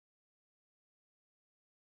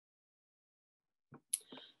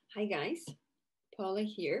Hi guys, Paula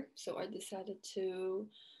here. So I decided to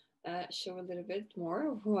show a little bit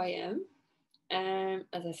more of who I am.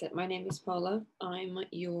 As I said, my name is Paula. I'm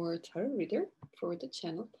your tarot reader for the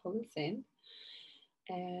channel Paula Zen.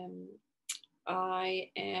 Um, I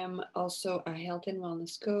am also a health and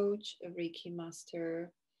wellness coach, a Reiki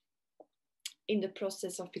Master, in the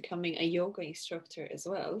process of becoming a yoga instructor as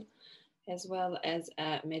well as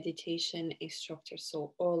a meditation instructor.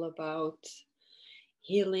 So all about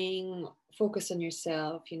healing, focus on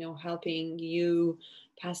yourself, helping you,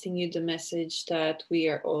 passing you the message that we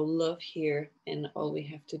are all love here and all we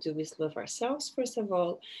have to do is love ourselves first of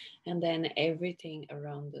all, and then everything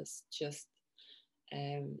around us just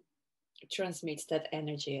um, transmits that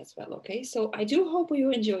energy as well. Okay, so I do hope you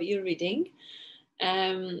enjoy your reading.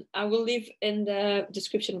 I will leave in the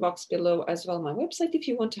description box below as well my website if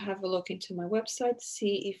you want to have a look into my website,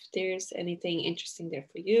 see if there's anything interesting there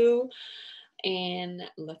for you. And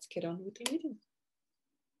let's get on with the reading.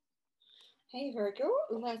 Hey Virgo,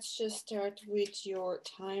 let's just start with your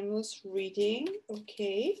timeless reading,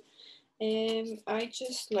 okay? And I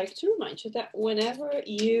just like to remind you that whenever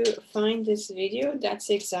you find this video,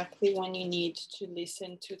 that's exactly when you need to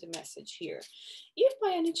listen to the message here. If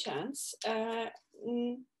by any chance the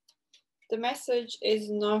message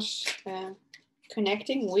is not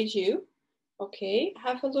connecting with you, okay,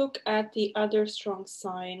 have a look at the other strong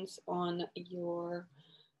signs on your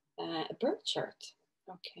birth chart,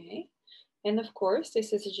 okay? And of course,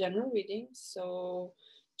 this is a general reading, so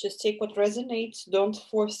just take what resonates. Don't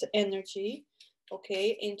force the energy,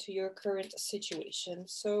 okay, into your current situation.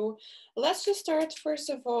 So let's just start,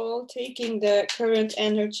 first of all, taking the current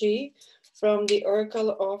energy from the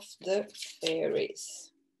Oracle of the Fairies.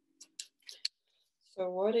 So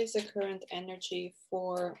what is the current energy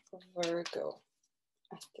for Virgo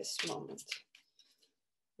at this moment?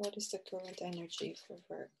 What is the current energy for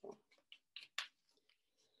Virgo?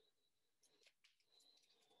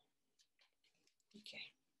 Okay,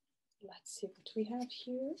 let's see what we have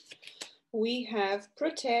here. We have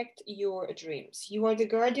protect your dreams. You are the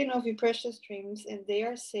guardian of your precious dreams and they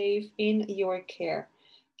are safe in your care.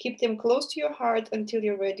 Keep them close to your heart until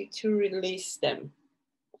you're ready to release them.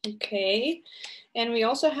 Okay, and we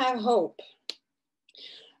also have hope.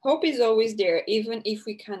 Hope is always there, even if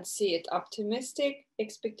we can't see it. Optimistic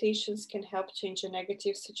expectations can help change a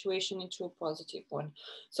negative situation into a positive one.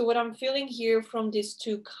 So what I'm feeling here from these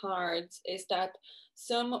two cards is that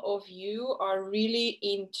some of you are really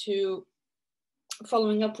into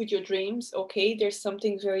following up with your dreams. Okay, there's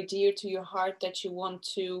something very dear to your heart that you want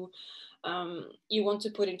to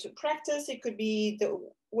put into practice. It could be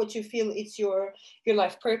what you feel it's your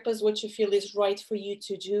life purpose, what you feel is right for you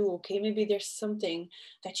to do. Okay, maybe there's something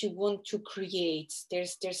that you want to create.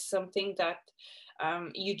 There's something that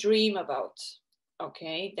you dream about.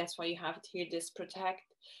 Okay, that's why you have it here, this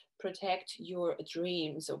protect your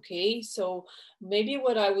dreams. Okay, so maybe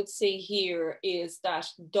what I would say here is that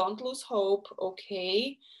don't lose hope.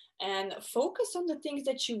 Okay, and focus on the things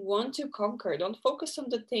that you want to conquer. Don't focus on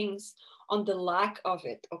the things, on the lack of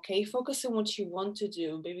it. Okay, focus on what you want to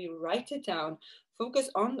do. Maybe write it down,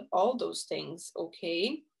 focus on all those things.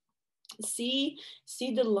 Okay, see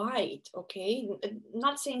the light. Okay,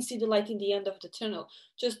 not saying see the light in the end of the tunnel,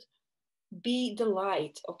 just be the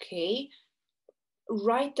light. Okay,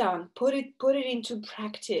 write down, put it into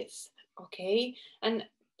practice. Okay, and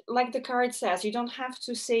like the card says, you don't have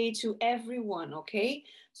to say to everyone. Okay,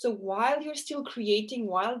 so while you're still creating,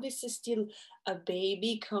 while this is still a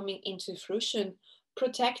baby coming into fruition,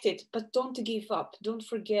 protect it, but don't give up, don't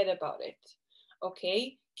forget about it.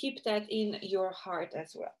 Okay, keep that in your heart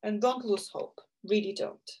as well, and don't lose hope. Really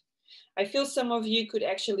don't. I feel some of you could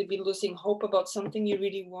actually be losing hope about something you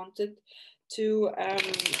really wanted to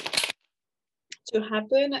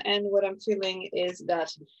happen, and what I'm feeling is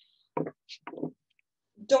that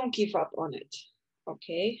don't give up on it.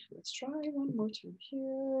 Okay, let's try one more time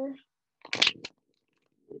here.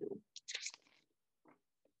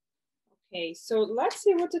 Okay, so let's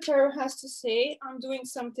see what the tarot has to say. I'm doing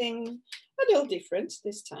something a little different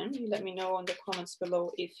this time. You let me know in the comments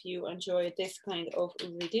below if you enjoy this kind of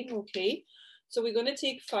reading. Okay, so we're going to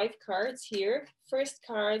take 5 cards here. First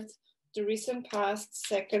card, the recent past.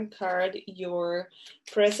 Second card, your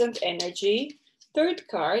present energy. Third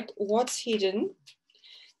card, what's hidden.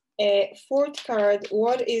 Fourth card,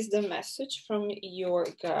 what is the message from your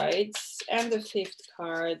guides? And the fifth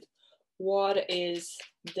card, what is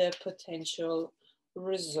the potential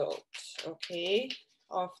result, okay,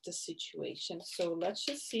 of the situation? So let's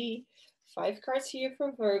just see 5 cards here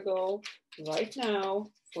for Virgo right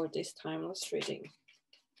now for this timeless reading.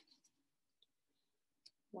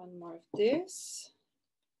 One more of this.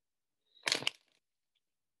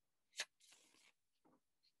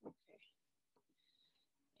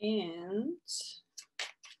 And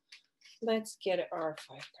let's get our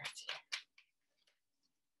 5 cards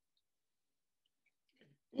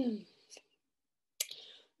here.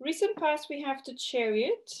 Recent past, we have the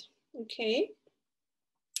Chariot. Okay.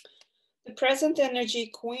 The present energy,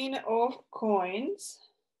 Queen of Coins.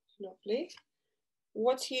 Lovely.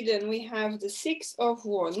 What's hidden? We have the 6 of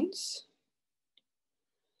Wands,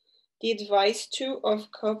 the advice, 2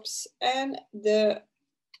 of Cups, and the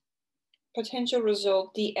potential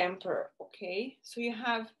result, the Emperor. Okay, so you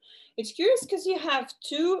have, it's curious because you have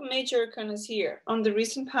 2 major arcanas here on the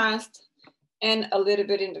recent past and a little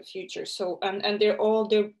bit in the future. So, and they're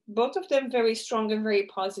both of them very strong and very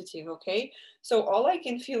positive. Okay, so all I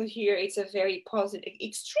can feel here, it's a very positive,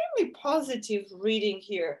 extremely positive reading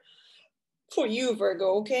here for you,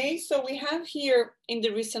 Virgo. Okay, so we have here in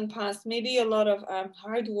the recent past maybe a lot of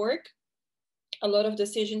hard work, a lot of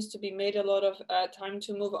decisions to be made, a lot of time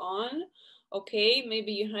to move on. Okay,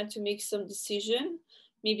 maybe you had to make some decision,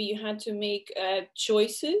 maybe you had to make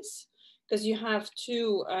choices, because you have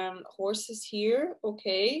 2 horses here.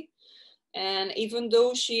 Okay, and even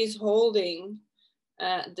though she is holding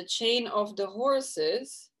the chain of the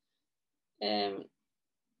horses,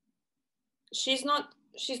 she's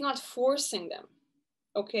not forcing them.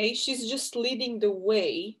 Okay, she's just leading the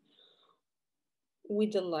way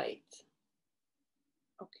with the light.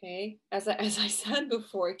 Okay, as I said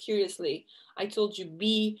before, curiously, I told you,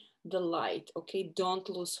 be the light. Okay, don't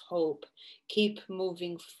lose hope, keep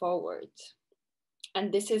moving forward.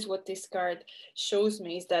 And this is what this card shows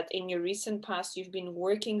me, is that in your recent past, you've been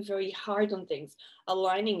working very hard on things,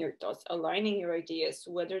 aligning your thoughts, aligning your ideas,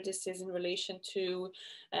 whether this is in relation to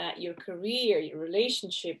your career, your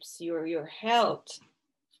relationships, your health.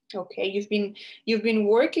 Okay, you've been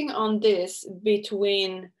working on this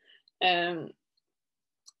between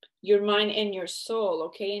your mind and your soul,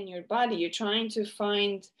 okay, and your body. You're trying to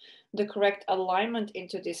find the correct alignment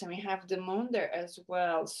into this, and we have the moon there as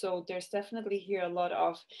well. So there's definitely here a lot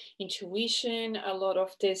of intuition, a lot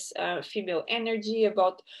of this female energy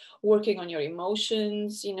about working on your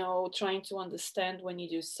emotions, you know, trying to understand when you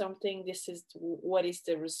do something, this is what is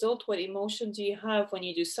the result, what emotion do you have when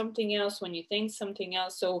you do something else, when you think something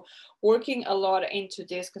else. So working a lot into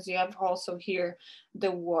this, because you have also here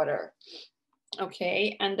the water.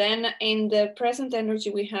 Okay, and then in the present energy,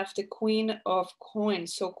 we have the Queen of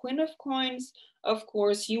Coins. So Queen of Coins, of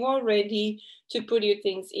course, you are ready to put your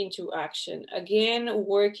things into action. Again,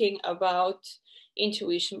 working about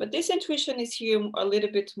intuition, but this intuition is here a little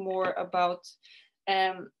bit more about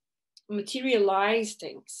materialize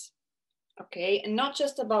things. Okay, and not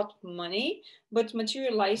just about money, but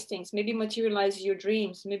materialize things. Maybe materialize your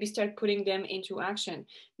dreams, maybe start putting them into action,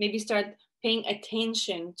 maybe start paying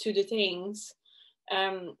attention to the things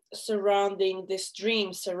surrounding this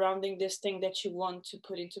dream, surrounding this thing that you want to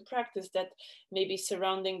put into practice, that maybe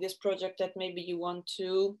surrounding this project that maybe you want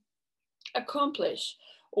to accomplish,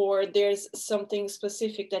 or there's something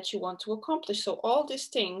specific that you want to accomplish. So all these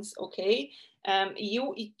things, okay,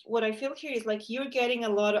 what I feel here is like you're getting a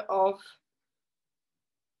lot of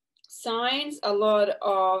signs, a lot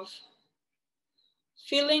of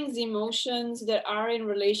feelings, emotions that are in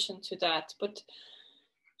relation to that, but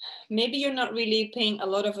maybe you're not really paying a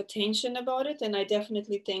lot of attention about it, and I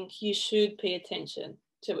definitely think you should pay attention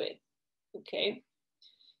to it. Okay,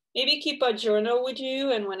 maybe keep a journal with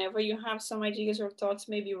you, and whenever you have some ideas or thoughts,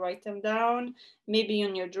 maybe write them down, maybe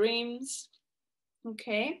in your dreams.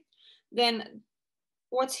 Okay, then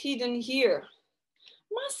what's hidden here?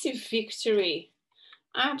 Massive victory.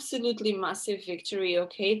 Absolutely massive victory.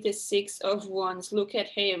 Okay, the 6 of Wands, look at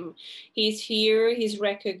him. He's here, he's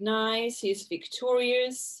recognized, he's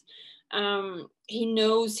victorious. He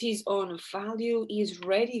knows his own value, he's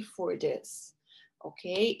ready for this.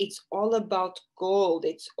 Okay, it's all about gold.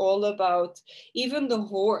 It's all about, even the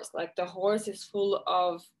horse, like the horse is full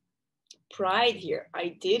of pride here.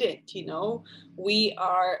 I did it, you know, we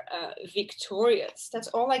are victorious. That's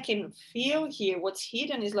all I can feel here. What's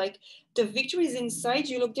hidden is like the victory is inside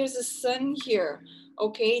you. Look, there's a sun here.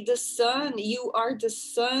 Okay, the sun, you are the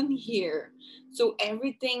sun here. So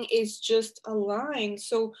everything is just aligned.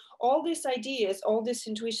 So all these ideas, all these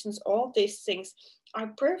intuitions, all these things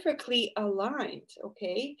are perfectly aligned.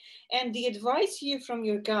 Okay, and the advice here from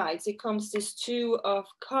your guides, it comes this 2 of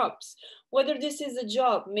Cups. Whether this is a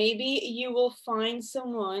job, maybe you will find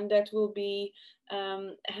someone that will be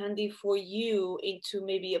handy for you into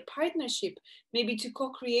maybe a partnership, maybe to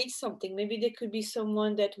co-create something. Maybe there could be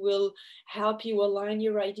someone that will help you align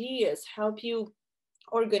your ideas, help you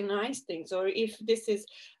organize things. Or if this is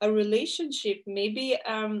a relationship, maybe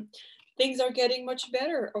things are getting much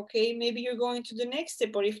better. Okay, maybe you're going to the next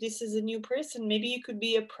step, or if this is a new person, maybe you could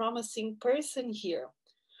be a promising person here.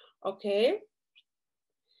 Okay,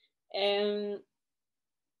 and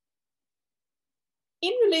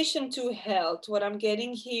in relation to health, what I'm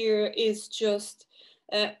getting here is just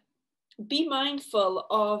be mindful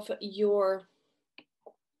of your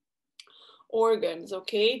organs,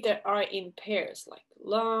 okay, that are in pairs, like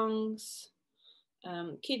lungs,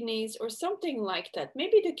 kidneys, or something like that.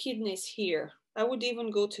 Maybe the kidneys here. I would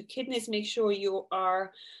even go to kidneys. Make sure you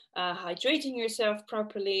are hydrating yourself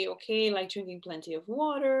properly, okay, like drinking plenty of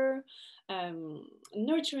water,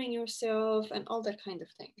 nurturing yourself, and all that kind of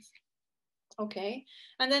things. Okay,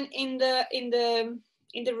 and then in the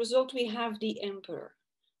result we have the Emperor.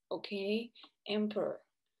 Okay, Emperor,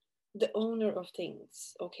 the owner of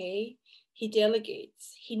things. Okay, he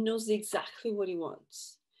delegates. He knows exactly what he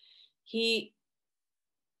wants. He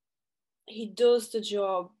does the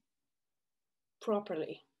job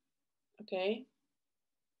properly. Okay,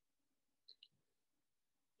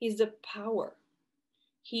 he's the power.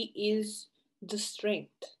 He is the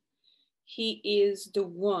strength. He is the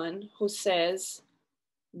one who says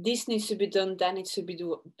this needs to be done, that needs to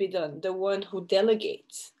be done, the one who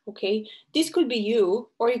delegates. Okay, this could be you,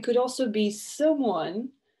 or it could also be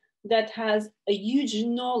someone that has a huge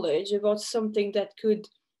knowledge about something that could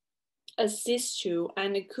assist you,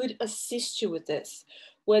 and it could assist you with this,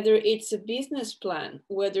 whether it's a business plan,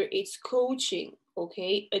 whether it's coaching,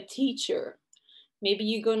 okay, a teacher. Maybe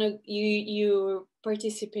you're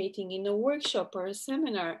participating in a workshop or a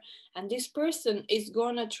seminar, and this person is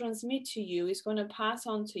gonna transmit to you, is gonna pass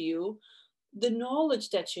on to you the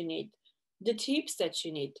knowledge that you need, the tips that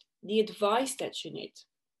you need, the advice that you need.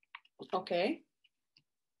 Okay.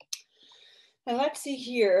 And let's see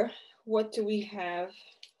here, what do we have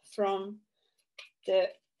from the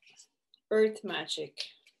Earth Magic?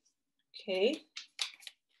 Okay.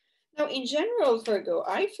 Now, in general, Virgo,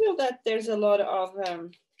 I feel that there's a lot of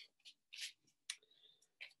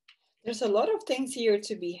things here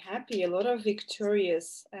to be happy, a lot of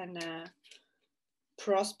victorious and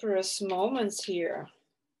prosperous moments here.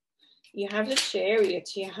 You have the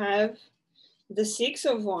Chariot, you have the Six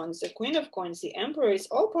of Wands, the Queen of Coins, the Emperor. It's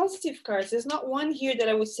all positive cards. There's not one here that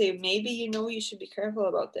I would say, maybe, you should be careful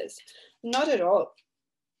about this. Not at all.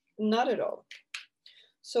 Not at all.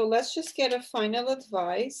 So let's just get a final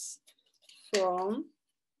advice from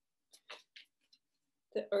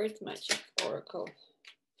the Earth Magic Oracle.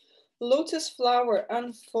 Lotus flower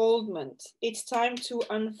unfoldment. It's time to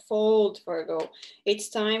unfold, Virgo. It's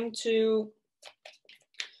time to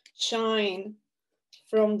shine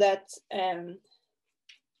from that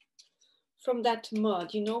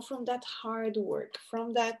mud, from that hard work,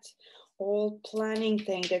 from that all planning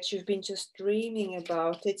thing that you've been just dreaming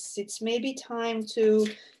about. It's maybe time to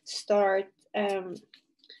start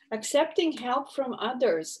accepting help from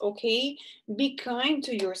others. Okay, be kind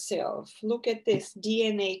to yourself. Look at this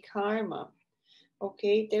DNA karma.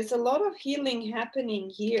 Okay, there's a lot of healing happening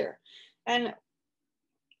here, and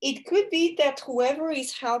it could be that whoever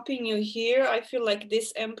is helping you here, I feel like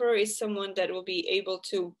this Emperor is someone that will be able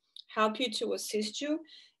to help you, to assist you.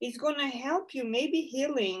 It's going to help you maybe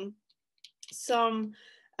healing some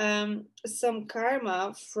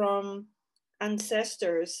karma from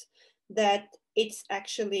ancestors, that it's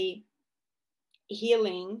actually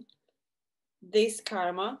healing this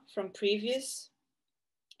karma from previous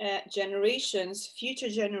generations, future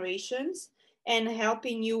generations, and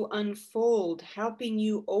helping you unfold, helping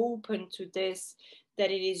you open to this,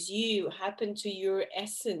 that it is you, happen to your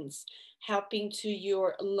essence, helping to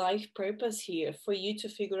your life purpose here, for you to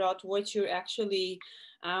figure out what you actually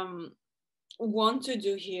want to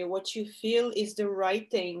do here, what you feel is the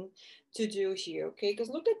right thing to do here. Okay, because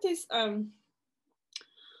look at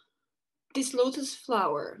this lotus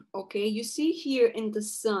flower. Okay, you see here in the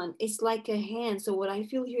sun, it's like a hand. So what I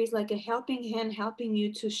feel here is like a helping hand, helping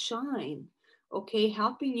you to shine. Okay,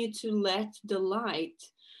 helping you to let the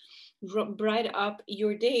light bright up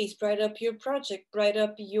your days, bright up your project, bright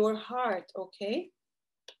up your heart. Okay,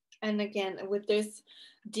 and again, with this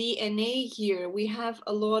DNA here, we have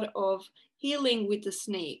a lot of healing with the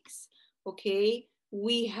snakes. Okay,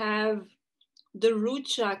 we have the root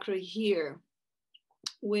chakra here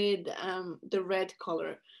with the red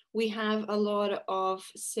color. We have a lot of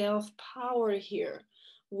self-power here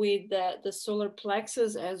with the solar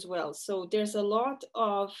plexus as well. So there's a lot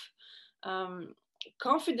of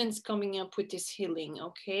confidence coming up with this healing.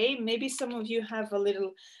 Okay, maybe some of you have a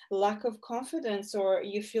little lack of confidence, or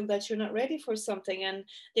you feel that you're not ready for something, and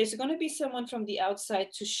there's going to be someone from the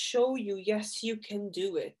outside to show you, yes, you can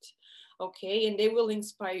do it. Okay, and they will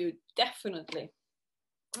inspire you, definitely.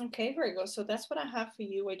 Okay, Virgo, so that's what I have for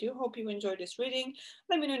you. I do hope you enjoyed this reading.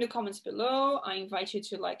 Let me know in the comments below. I invite you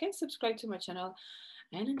to like and subscribe to my channel.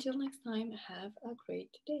 And until next time, have a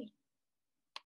great day.